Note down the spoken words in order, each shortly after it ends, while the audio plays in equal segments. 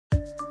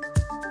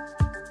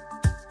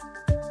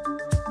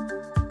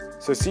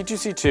So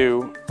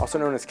C2C2, also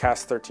known as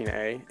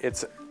Cas13a,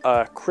 it's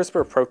a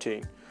CRISPR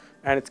protein,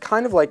 and it's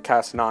kind of like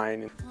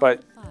Cas9,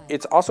 but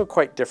it's also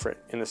quite different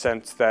in the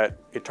sense that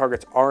it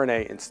targets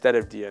RNA instead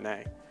of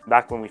DNA.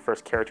 Back when we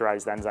first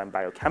characterized the enzyme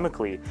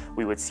biochemically,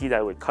 we would see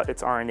that it would cut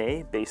its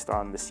RNA based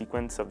on the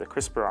sequence of the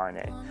CRISPR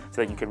RNA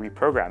so that you could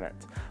reprogram it.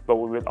 But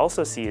what we would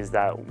also see is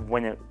that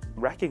when it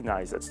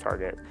recognized its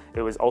target,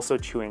 it was also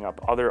chewing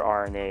up other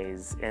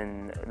RNAs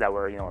that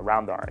were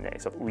around the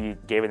RNA. So we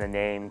gave it a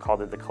name,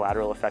 called it the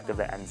collateral effect of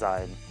the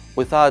enzyme.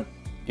 We thought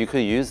you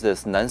could use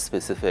this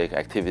non-specific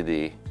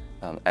activity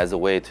as a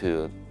way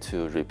to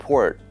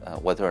report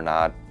whether or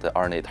not the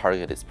RNA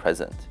target is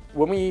present.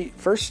 When we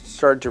first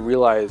started to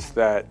realize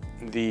that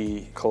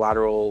the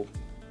collateral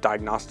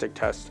diagnostic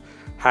test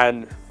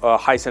had a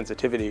high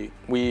sensitivity,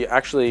 we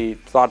actually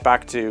thought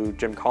back to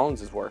Jim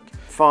Collins' work.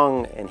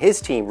 Feng and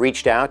his team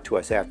reached out to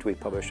us after we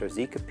published our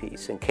Zika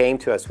piece and came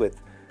to us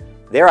with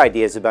their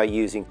ideas about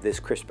using this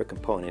CRISPR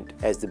component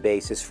as the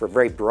basis for a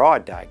very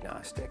broad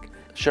diagnostic.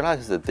 Sherlock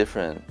is a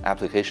different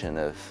application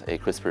of a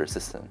CRISPR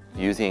system,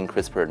 using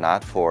CRISPR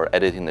not for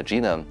editing the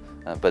genome,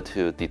 but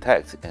to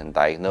detect and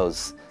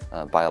diagnose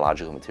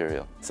biological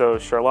material. So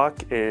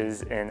Sherlock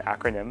is an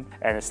acronym,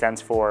 and it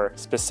stands for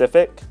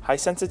Specific High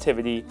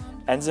Sensitivity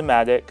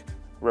Enzymatic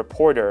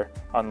Reporter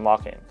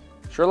Unlocking.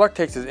 Sherlock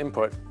takes as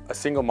input a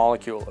single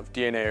molecule of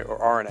DNA or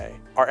RNA.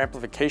 Our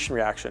amplification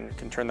reaction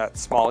can turn that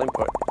small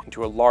input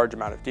into a large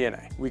amount of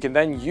DNA. We can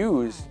then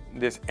use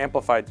this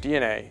amplified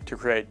DNA to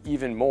create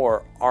even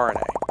more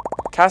RNA.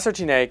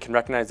 Cas13a can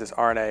recognize this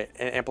RNA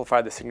and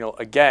amplify the signal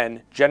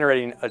again,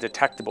 generating a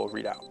detectable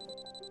readout.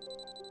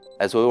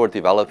 As we were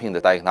developing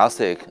the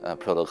diagnostic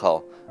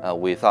protocol,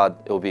 we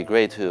thought it would be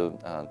great to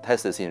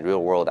test this in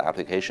real-world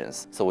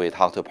applications. So we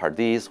talked to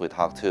Pardis, we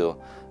talked to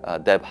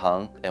Deb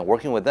Hung, and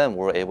working with them,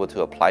 we were able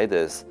to apply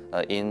this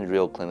in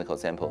real clinical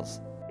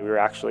samples. We were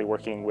actually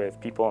working with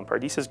people in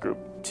Pardis's group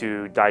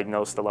to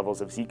diagnose the levels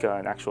of Zika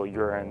in actual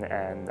urine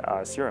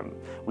and serum.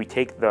 We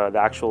take the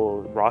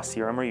actual raw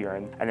serum or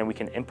urine, and then we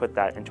can input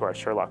that into our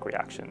Sherlock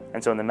reaction.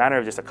 And so in the matter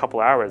of just a couple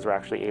hours, we're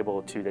actually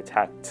able to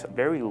detect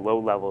very low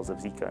levels of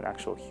Zika in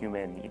actual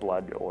human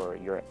blood or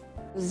urine.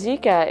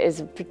 Zika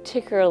is a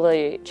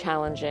particularly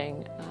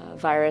challenging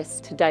virus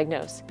to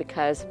diagnose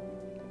because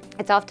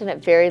it's often at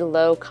very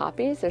low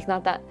copies. There's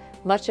not that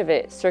much of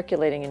it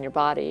circulating in your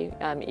body,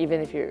 even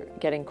if you're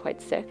getting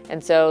quite sick.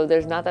 And so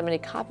there's not that many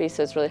copies,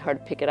 so it's really hard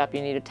to pick it up. You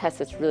need a test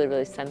that's really,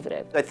 really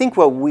sensitive. I think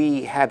what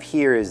we have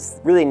here is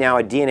really now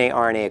a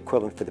DNA-RNA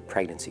equivalent for the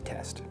pregnancy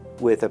test,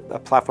 with a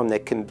platform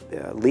that can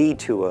lead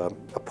to a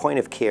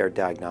point-of-care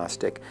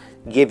diagnostic,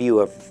 give you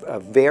a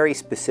very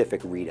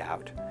specific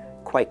readout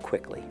quite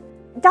quickly.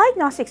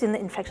 Diagnostics in the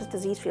infectious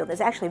disease field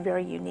is actually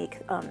very unique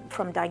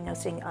from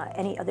diagnosing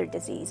any other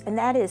disease, and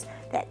that is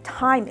that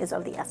time is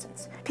of the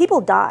essence.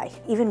 People die,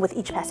 even with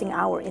each passing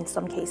hour in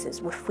some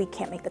cases, if we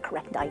can't make the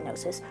correct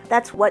diagnosis.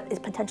 That's what is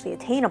potentially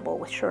attainable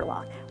with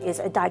Sherlock, is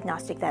a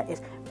diagnostic that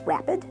is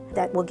rapid,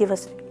 that will give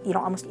us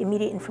almost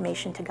immediate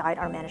information to guide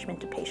our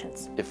management to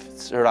patients.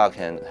 If Sherlock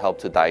can help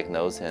to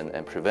diagnose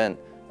and prevent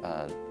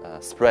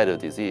spread of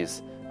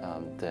disease,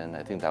 then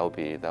I think that would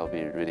be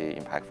really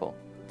impactful.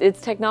 It's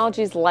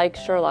technologies like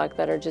Sherlock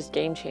that are just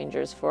game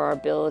changers for our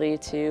ability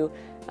to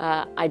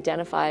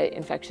identify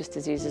infectious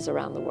diseases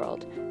around the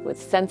world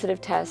with sensitive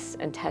tests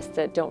and tests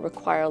that don't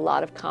require a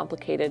lot of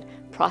complicated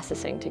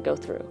processing to go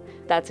through.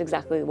 That's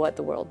exactly what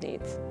the world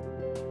needs.